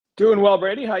Doing well,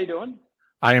 Brady. How you doing?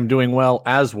 I am doing well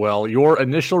as well. Your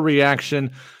initial reaction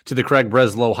to the Craig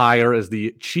Breslow hire as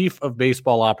the chief of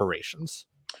baseball operations?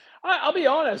 I'll be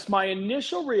honest. My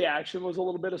initial reaction was a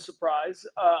little bit of surprise.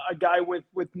 A guy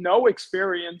with no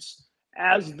experience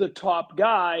as the top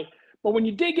guy, but when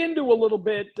you dig into a little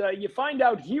bit, you find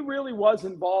out he really was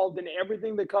involved in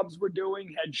everything the Cubs were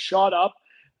doing. Had shot up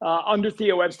under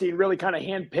Theo Epstein, really kind of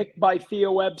handpicked by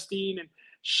Theo Epstein, and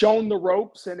shown the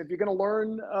ropes. And if you're going to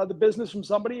learn the business from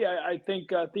somebody, I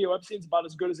think Theo Epstein's about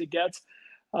as good as it gets.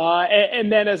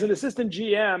 And then as an assistant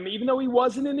GM, even though he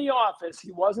wasn't in the office,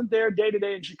 he wasn't there day to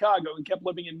day in Chicago. He kept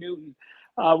living in Newton.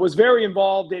 Was very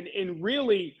involved in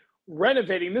really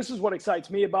renovating. This is what excites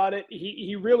me about it.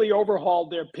 He really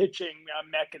overhauled their pitching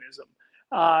mechanism.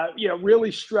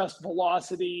 Really stressed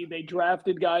velocity. They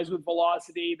drafted guys with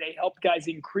velocity. They helped guys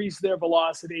increase their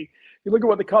velocity. You look at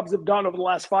what the Cubs have done over the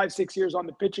last 5-6 years on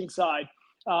the pitching side.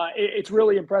 It's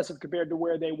really impressive compared to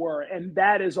where they were. And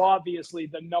that is obviously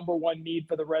the number one need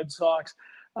for the Red Sox.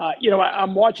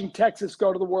 I'm watching Texas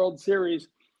go to the World Series.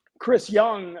 Chris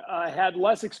Young had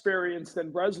less experience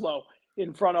than Breslow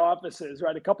in front offices,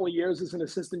 right? A couple of years as an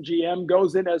assistant GM,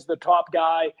 goes in as the top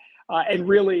guy and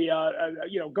really,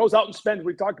 goes out and spends.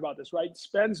 We've talked about this, right?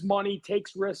 Spends money,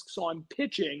 takes risks on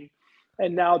pitching.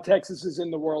 And now Texas is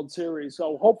in the World Series.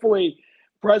 So hopefully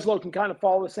Breslow can kind of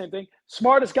follow the same thing.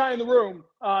 Smartest guy in the room.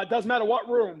 Doesn't matter what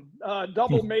room.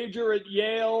 Double major at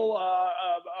Yale,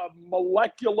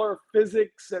 molecular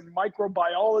physics and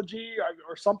microbiology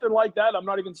or something like that. I'm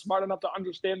not even smart enough to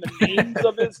understand the names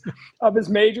of his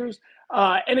majors.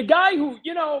 And a guy who,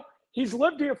 he's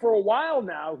lived here for a while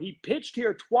now. He pitched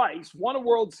here twice, won a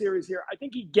World Series here. I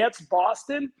think he gets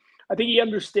Boston. I think he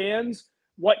understands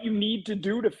what you need to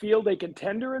do to field a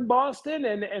contender in Boston.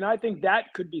 And I think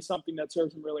that could be something that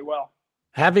serves him really well.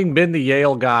 Having been the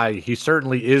Yale guy, he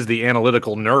certainly is the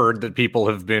analytical nerd that people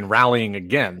have been rallying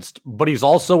against, but he's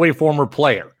also a former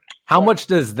player. How much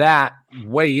does that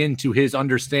weigh into his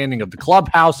understanding of the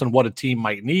clubhouse and what a team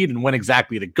might need and when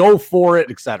exactly to go for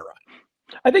it, et cetera?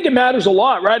 I think it matters a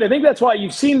lot, right? I think that's why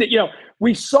you've seen that,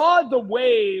 we saw the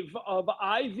wave of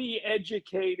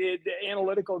Ivy-educated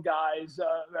analytical guys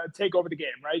take over the game,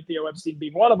 right? Theo Epstein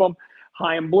being one of them,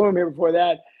 Chaim Bloom here before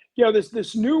that.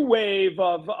 This new wave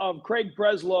of Craig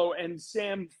Breslow and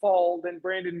Sam Fuld and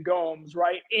Brandon Gomes,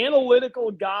 right? Analytical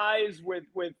guys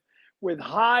with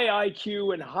high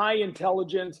IQ and high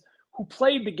intelligence who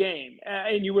played the game.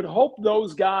 And you would hope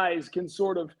those guys can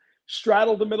sort of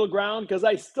straddle the middle ground, because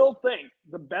I still think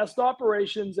the best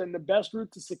operations and the best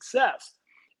route to success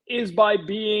is by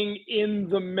being in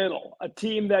the middle, a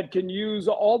team that can use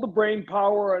all the brain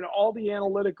power and all the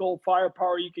analytical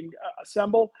firepower you can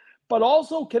assemble, but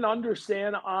also can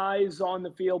understand eyes on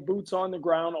the field, boots on the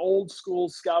ground, old school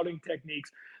scouting techniques.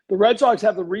 The Red Sox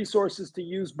have the resources to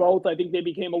use both. I think they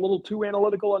became a little too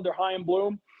analytical under Chaim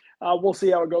Bloom. We'll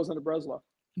see how it goes under Breslow.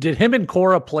 Did him and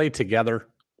Cora play together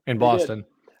in Boston?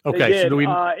 Okay, so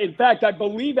in fact, I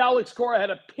believe Alex Cora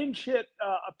had a pinch hit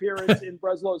appearance in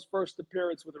Breslow's first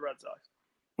appearance with the Red Sox.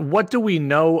 What do we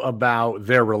know about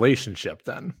their relationship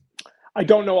then? I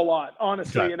don't know a lot,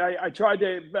 honestly, Okay. and I tried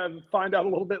to find out a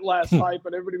little bit last night,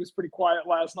 but everybody was pretty quiet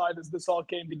last night as this all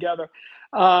came together.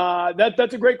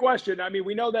 That's a great question. I mean,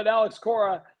 we know that Alex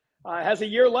Cora has a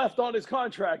year left on his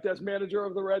contract as manager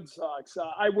of the Red Sox.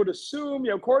 I would assume,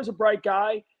 Cora's a bright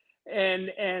guy. And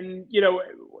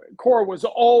Cora was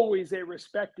always a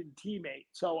respected teammate.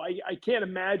 So I can't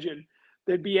imagine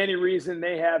there'd be any reason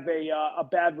they have a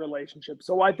bad relationship.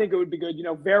 So I think it would be good.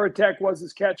 Veritek was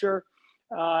his catcher.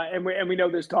 And we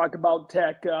know there's talk about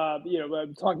Tech,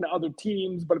 talking to other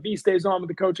teams. But if he stays on with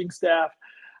the coaching staff,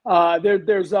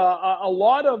 there's a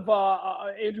lot of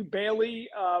Andrew Bailey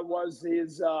was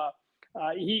his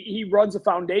he runs a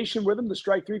foundation with him, the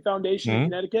Strike 3 Foundation in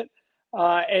Connecticut.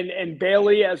 And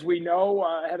Bailey, as we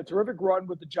know, had a terrific run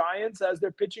with the Giants as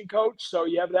their pitching coach. So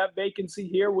you have that vacancy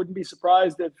here. Wouldn't be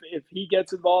surprised if he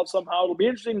gets involved somehow. It'll be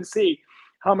interesting to see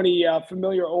how many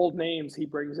familiar old names he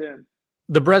brings in.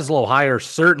 The Breslow hire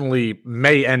certainly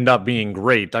may end up being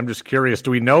great. I'm just curious,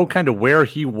 do we know kind of where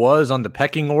he was on the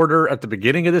pecking order at the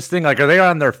beginning of this thing? Like, are they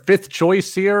on their fifth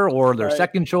choice here or their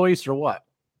second choice or what?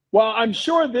 Well, I'm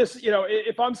sure this,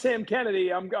 if I'm Sam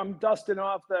Kennedy, I'm dusting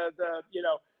off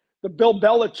the Bill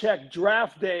Belichick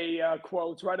draft day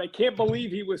quotes, right? I can't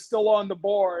believe he was still on the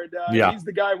board. He's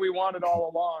the guy we wanted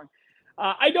all along.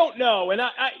 I don't know. And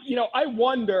I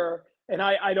wonder, and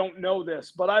I don't know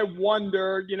this, but I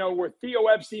wonder, were Theo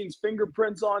Epstein's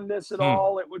fingerprints on this at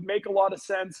all? It would make a lot of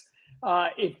sense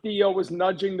if Theo was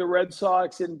nudging the Red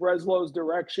Sox in Breslow's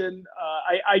direction.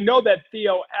 I know that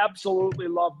Theo absolutely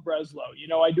loved Breslow.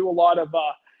 I do a lot of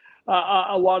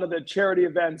a lot of the charity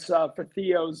events for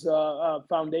Theo's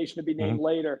foundation to be named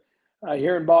later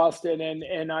here in Boston. And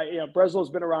Breslow's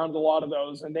been around a lot of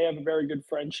those, and they have a very good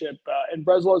friendship. And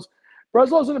Breslow's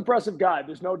an impressive guy.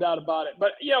 There's no doubt about it.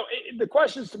 But, the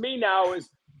questions to me now is,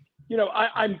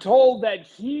 I'm told that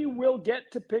he will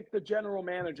get to pick the general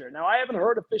manager. Now, I haven't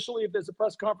heard officially if there's a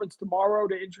press conference tomorrow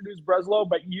to introduce Breslow,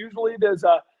 but usually there's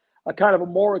a kind of a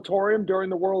moratorium during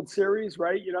the World Series,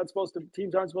 right?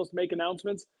 Teams aren't supposed to make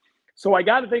announcements. So I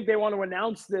got to think they want to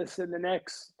announce this in the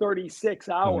next 36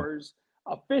 hours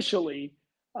officially,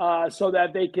 so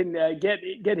that they can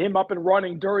get him up and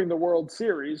running during the World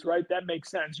Series, right? That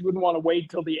makes sense. You wouldn't want to wait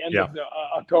till the end of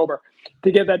October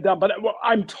to get that done. But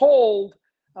I'm told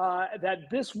that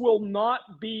this will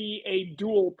not be a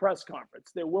dual press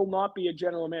conference. There will not be a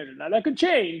general manager. Now, that could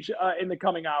change in the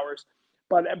coming hours.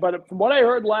 But from what I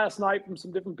heard last night from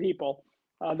some different people,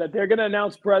 that they're going to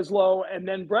announce Breslow, and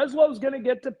then Breslow's going to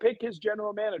get to pick his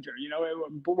general manager.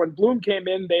 When Bloom came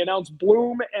in, they announced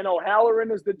Bloom and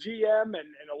O'Halloran as the GM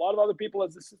and a lot of other people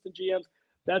as assistant GMs.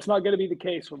 That's not going to be the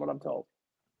case from what I'm told.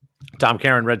 Tom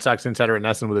Caron, Red Sox Insider at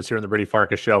NESN with us here on the Brady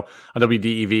Farkas Show on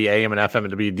WDEV, AM and FM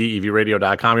and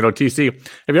WDEVradio.com. TC,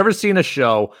 have you ever seen a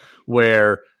show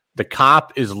where the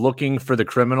cop is looking for the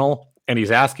criminal and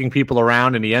he's asking people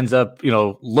around and he ends up,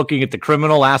 looking at the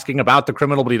criminal, asking about the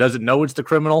criminal, but he doesn't know it's the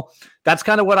criminal? That's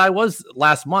kind of what I was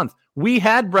last month. We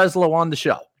had Breslow on the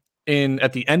show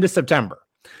at the end of September,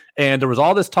 and there was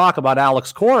all this talk about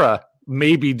Alex Cora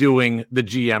maybe doing the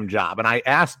GM job. And I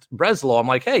asked Breslow, I'm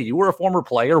like, hey, you were a former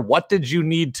player. What did you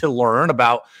need to learn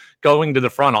about going to the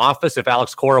front office if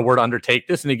Alex Cora were to undertake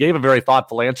this? And he gave a very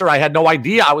thoughtful answer. I had no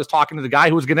idea I was talking to the guy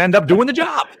who was going to end up doing the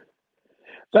job.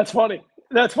 That's funny.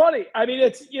 I mean,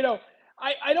 it's,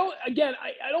 I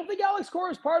don't think Alex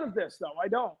Cora is part of this, though. I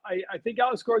don't. I think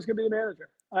Alex Cora is going to be the manager.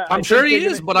 I'm sure he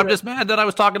is, but I'm just mad that I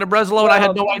was talking to Breslow and I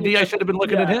had no idea. I should have been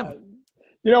looking at him.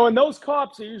 And those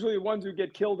cops are usually the ones who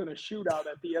get killed in a shootout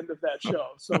at the end of that show.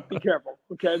 So be careful.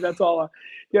 Okay. That's all.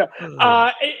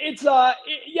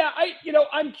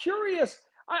 I'm curious.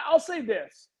 I'll say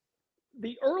this.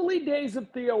 The early days of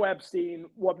Theo Epstein,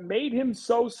 what made him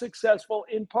so successful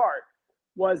in part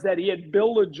was that he had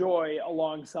Bill LaJoy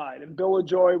alongside. And Bill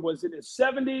LaJoy was in his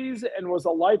 70s and was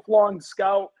a lifelong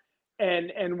scout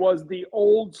and was the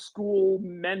old school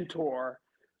mentor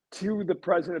to the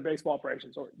president of baseball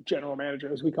operations, or general manager,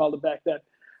 as we called it back then.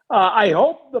 I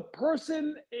hope the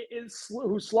person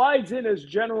who slides in as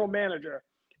general manager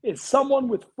is someone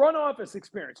with front office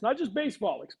experience, not just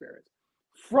baseball experience,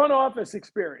 front office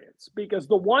experience, because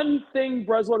the one thing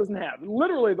Breslow doesn't have,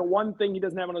 literally the one thing he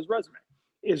doesn't have on his resume,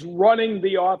 is running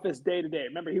the office day to day.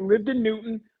 Remember, he lived in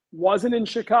Newton, wasn't in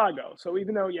Chicago. So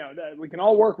even though, we can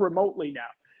all work remotely now,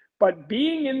 but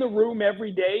being in the room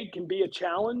every day can be a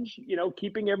challenge,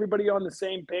 keeping everybody on the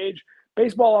same page.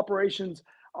 Baseball operations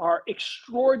are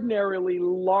extraordinarily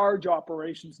large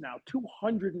operations now,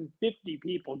 250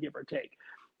 people, give or take.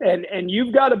 And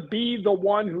you've got to be the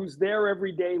one who's there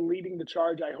every day leading the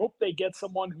charge. I hope they get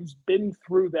someone who's been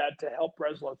through that to help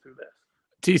Breslow through this.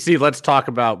 TC, let's talk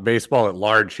about baseball at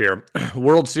large here.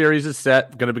 World Series is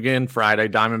set, going to begin Friday,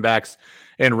 Diamondbacks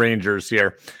and Rangers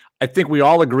here. I think we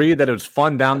all agree that it was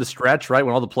fun down the stretch, right?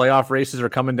 When all the playoff races are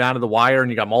coming down to the wire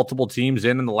and you got multiple teams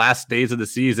in the last days of the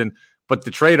season. But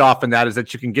the trade-off in that is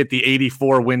that you can get the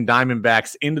 84-win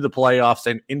Diamondbacks into the playoffs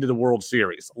and into the World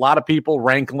Series. A lot of people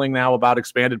rankling now about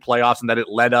expanded playoffs and that it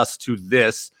led us to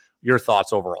this. Your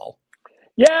thoughts overall?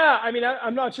 Yeah, I mean,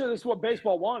 I'm not sure this is what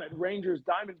baseball wanted. Rangers,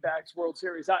 Diamondbacks, World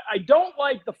Series. I don't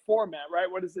like the format, right?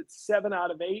 What is it, 7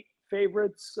 out of 8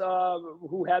 favorites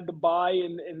who had the bye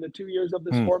in the 2 years of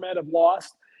this format have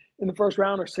lost in the first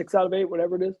round, or 6 out of 8,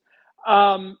 whatever it is.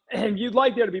 And you'd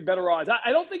like there to be better odds.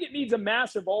 I don't think it needs a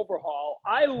massive overhaul.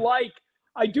 I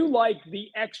do like the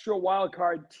extra wild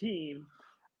card team.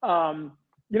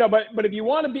 But if you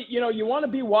want to be, you want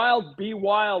to be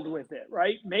wild with it,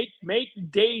 right? Make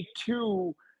day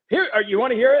 2 here. You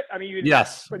want to hear it? I mean,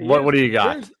 yes. What do you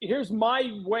got? Here's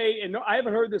my way, and I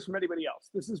haven't heard this from anybody else.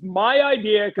 This is my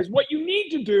idea, because what you need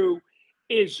to do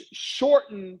is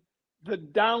shorten the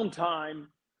downtime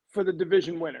for the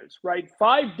division winners, right?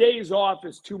 5 days off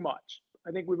is too much.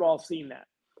 I think we've all seen that.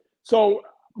 So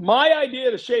my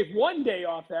idea to shave 1 day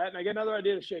off that, and I get another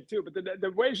idea to shave 2, but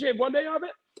the way to shave 1 day off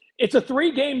it, it's a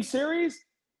 3-game series,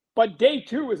 but day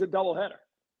 2 is a doubleheader.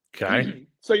 Okay.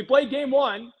 So you play game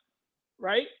 1,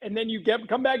 right? And then you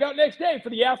come back out next day for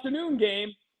the afternoon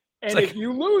game. And if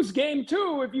you lose game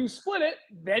 2, if you split it,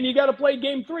 then you got to play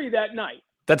game 3 that night.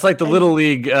 That's like the Little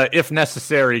League, if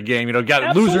necessary game. You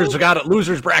know,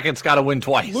 losers brackets got to win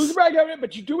twice. Loser bracket,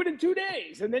 but you do it in 2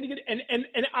 days, and then you get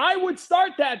and I would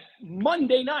start that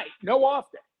Monday night, no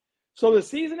off day. So the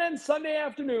season ends Sunday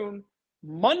afternoon.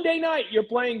 Monday night, you're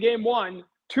playing game 1.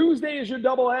 Tuesday is your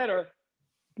doubleheader.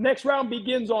 Next round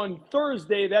begins on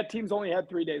Thursday. That team's only had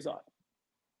 3 days off.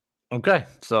 Okay,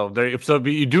 so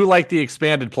you do like the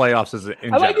expanded playoffs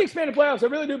I like the expanded playoffs. I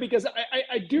really do, because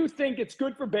I do think it's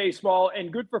good for baseball and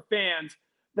good for fans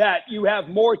that you have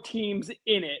more teams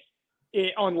in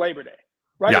it on Labor Day,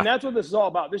 right? Yeah. And that's what this is all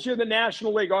about. This year, the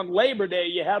National League on Labor Day,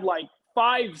 you had like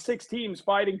 5-6 teams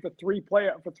fighting for 3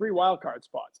 wild card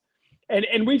spots,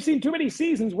 and we've seen too many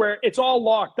seasons where it's all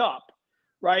locked up,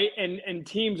 right? And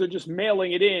teams are just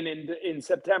mailing it in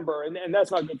September, and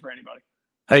that's not good for anybody.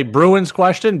 Hey, Bruins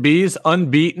question. Bees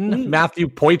unbeaten. Matthew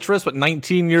Poitras,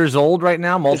 19 years old right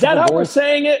now. Is that how we're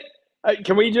saying it?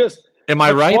 Can we just? Am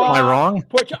I right? Am I wrong?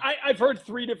 I've heard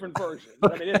 3 different versions.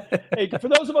 I mean, for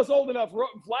those of us old enough,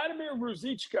 Vladimir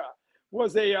Ruzichka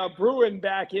was a Bruin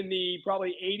back in the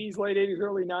probably 80s, late 80s,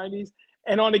 early 90s.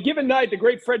 And on a given night, the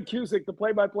great Fred Cusick, the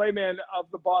play-by-play man of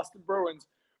the Boston Bruins,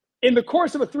 in the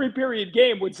course of a 3-period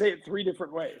game, would say it 3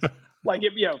 different ways. Like,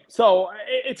 so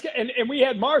it's and we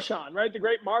had Marchand, right? The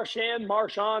great Marchand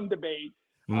debate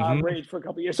raged for a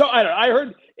couple of years. So I don't know. I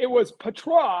heard it was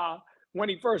Patra when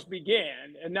he first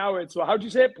began, and now it's, how'd you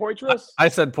say it? Poitras? I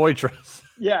said Poitras.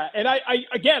 Yeah, and I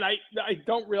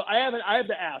don't really, I have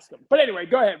to ask him. But anyway,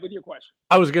 go ahead with your question.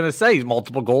 I was going to say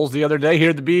multiple goals the other day.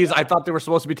 Here the Bees, I thought they were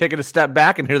supposed to be taking a step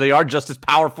back, and here they are, just as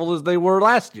powerful as they were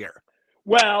last year.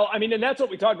 Well, I mean, and that's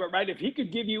what we talked about, right? If he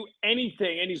could give you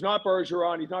anything, and he's not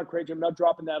Bergeron, he's not Craig, I'm not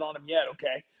dropping that on him yet,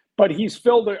 okay? But he's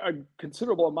filled a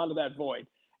considerable amount of that void,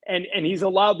 and he's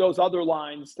allowed those other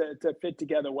lines to fit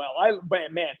together well.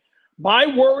 My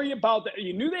worry about that,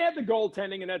 you knew they had the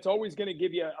goaltending, and that's always going to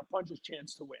give you a puncher's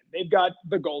chance to win. They've got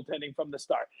the goaltending from the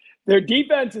start. Their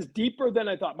defense is deeper than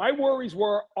I thought. My worries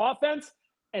were offense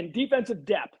and defensive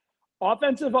depth.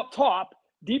 Offensive up top,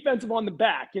 defensive on the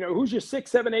back. You know, who's your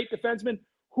 6, 7, 8 defenseman?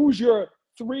 Who's your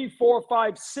 3, 4,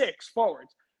 5, 6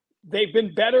 forwards? They've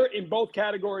been better in both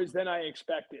categories than I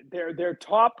expected. They're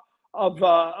top of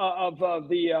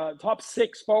the top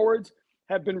 6 forwards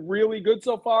have been really good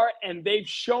so far, and they've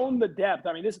shown the depth.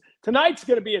 I mean, tonight's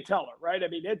going to be a teller, right? I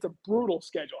mean, it's a brutal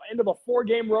schedule. End of a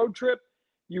 4-game road trip.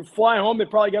 You fly home. They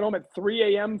probably get home at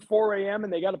 3 a.m., 4 a.m.,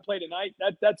 and they got to play tonight.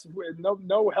 That's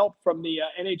no help from the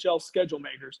NHL schedule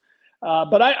makers.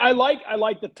 But I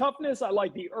like the toughness. I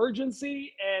like the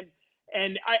urgency,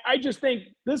 and I just think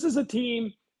this is a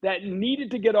team that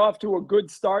needed to get off to a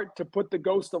good start to put the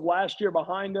ghost of last year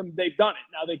behind them. They've done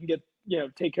it. Now they can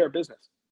take care of business.